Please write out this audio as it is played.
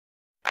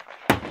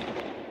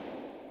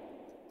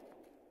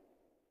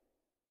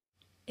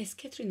As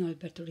Katherine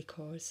Albrecht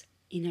recalls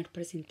in her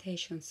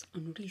presentations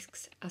on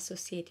risks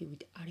associated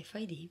with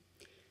RFID,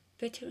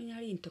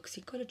 veterinary and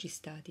toxicology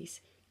studies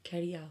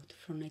carried out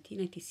from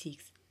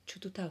 1996 to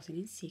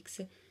 2006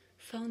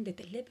 found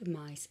that lab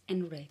mice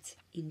and rats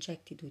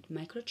injected with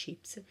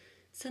microchips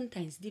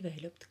sometimes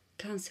developed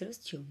cancerous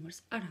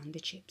tumors around the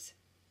chips.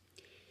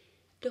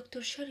 Dr.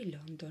 Cheryl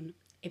London,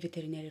 a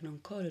veterinarian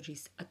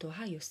oncologist at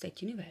Ohio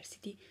State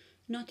University,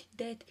 noted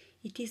that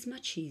it is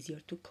much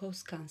easier to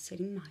cause cancer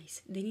in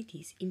mice than it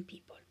is in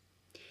people.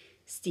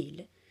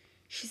 Still,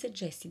 she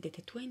suggested that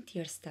a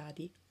 20-year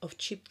study of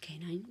chipped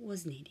canine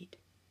was needed.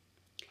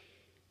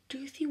 Do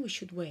you think we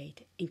should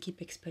wait and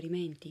keep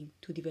experimenting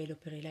to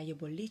develop a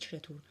reliable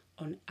literature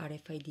on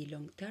RFID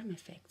long-term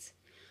effects?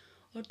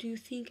 Or do you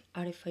think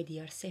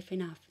RFID are safe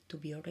enough to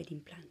be already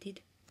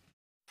implanted?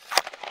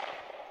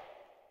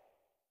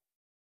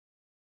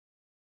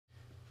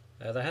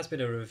 There has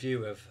been a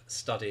review of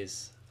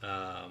studies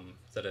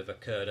that have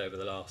occurred over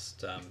the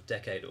last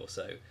decade or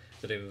so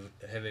that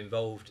have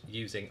involved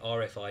using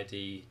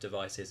RFID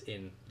devices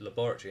in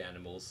laboratory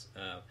animals,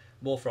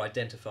 more for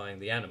identifying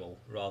the animal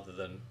rather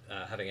than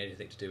having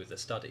anything to do with the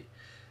study.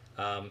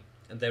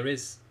 And there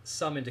is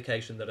some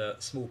indication that a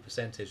small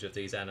percentage of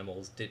these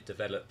animals did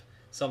develop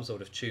some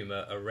sort of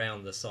tumour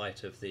around the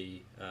site of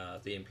the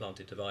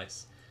implanted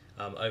device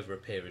over a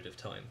period of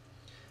time.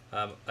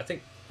 I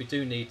think we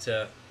do need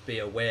to be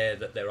aware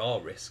that there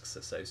are risks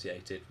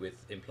associated with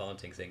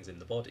implanting things in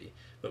the body,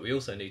 but we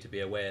also need to be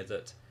aware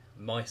that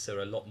mice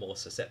are a lot more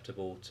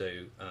susceptible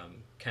to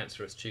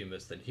cancerous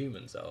tumours than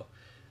humans are.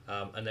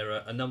 And there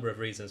are a number of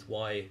reasons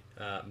why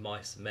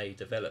mice may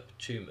develop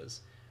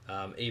tumours,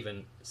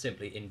 even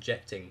simply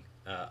injecting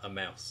a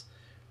mouse.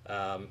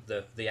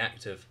 The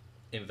act of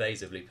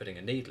invasively putting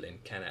a needle in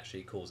can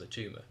actually cause a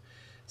tumour.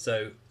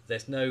 So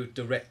there's no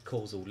direct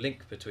causal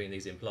link between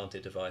these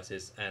implanted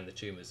devices and the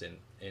tumours in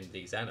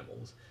these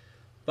animals,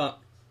 but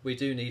we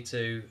do need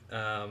to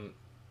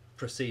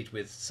proceed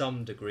with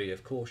some degree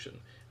of caution.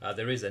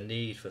 There is a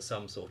need for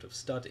some sort of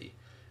study,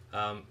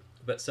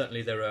 but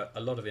certainly there are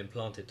a lot of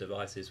implanted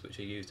devices which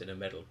are used in a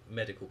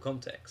medical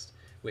context,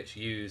 which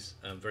use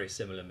very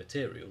similar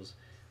materials,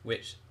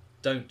 which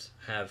don't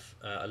have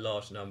a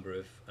large number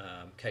of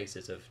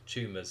cases of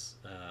tumours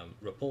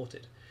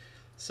reported.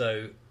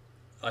 So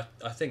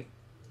I think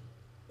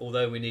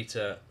although we need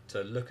to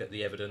look at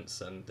the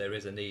evidence and there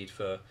is a need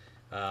for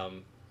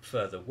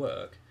further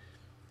work,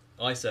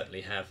 I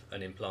certainly have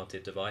an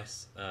implanted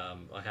device.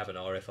 I have an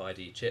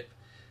RFID chip.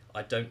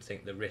 I don't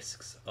think the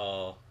risks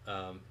are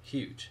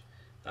huge.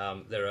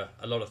 There are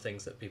a lot of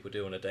things that people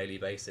do on a daily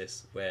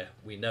basis where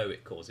we know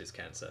it causes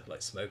cancer,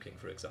 like smoking,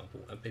 for example,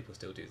 and people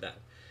still do that.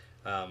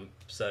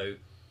 So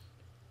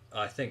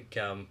I think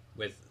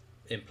with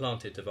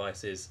implanted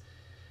devices,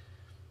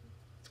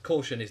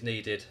 caution is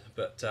needed,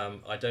 but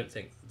I don't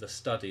think the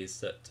studies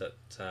that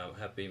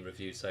have been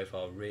reviewed so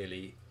far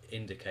really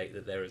indicate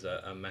that there is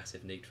a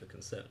massive need for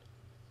concern.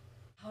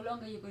 How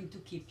long are you going to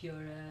keep your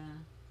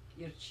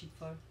chip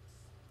for?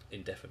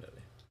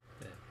 Indefinitely.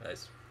 Yeah,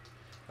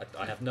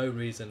 I have no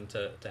reason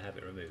to have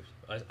it removed.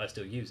 I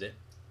still use it.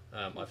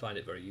 I find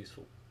it very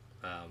useful.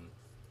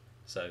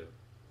 So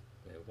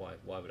you know,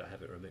 why would I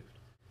have it removed?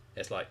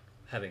 It's like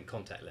having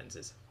contact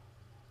lenses.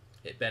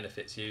 It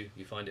benefits you,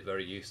 you find it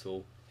very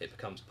useful, it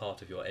becomes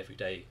part of your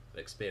everyday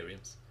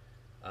experience.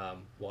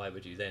 Why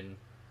would you then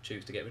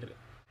choose to get rid of it?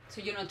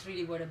 So you're not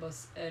really worried about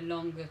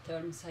longer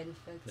term side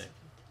effects? No.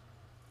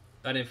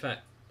 And in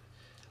fact,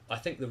 I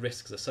think the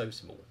risks are so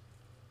small,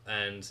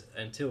 and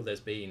until there's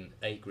been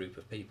a group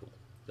of people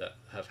that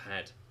have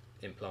had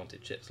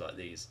implanted chips like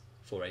these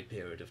for a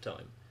period of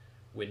time,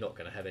 we're not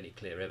going to have any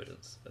clear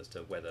evidence as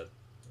to whether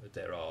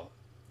there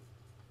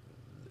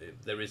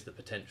is the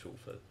potential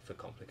for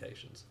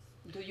complications.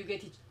 Do you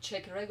get it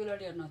checked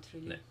regularly or not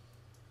really? No.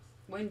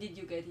 When did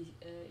you get it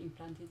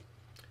implanted?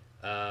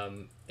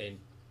 In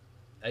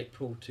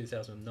April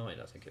 2009,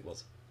 I think it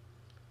was.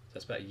 So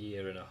it's about a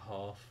year and a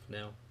half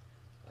now.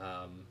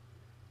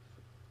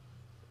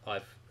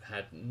 I've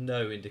had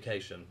no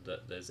indication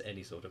that there's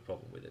any sort of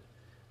problem with it.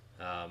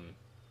 I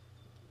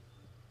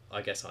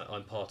guess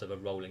I'm part of a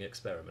rolling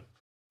experiment.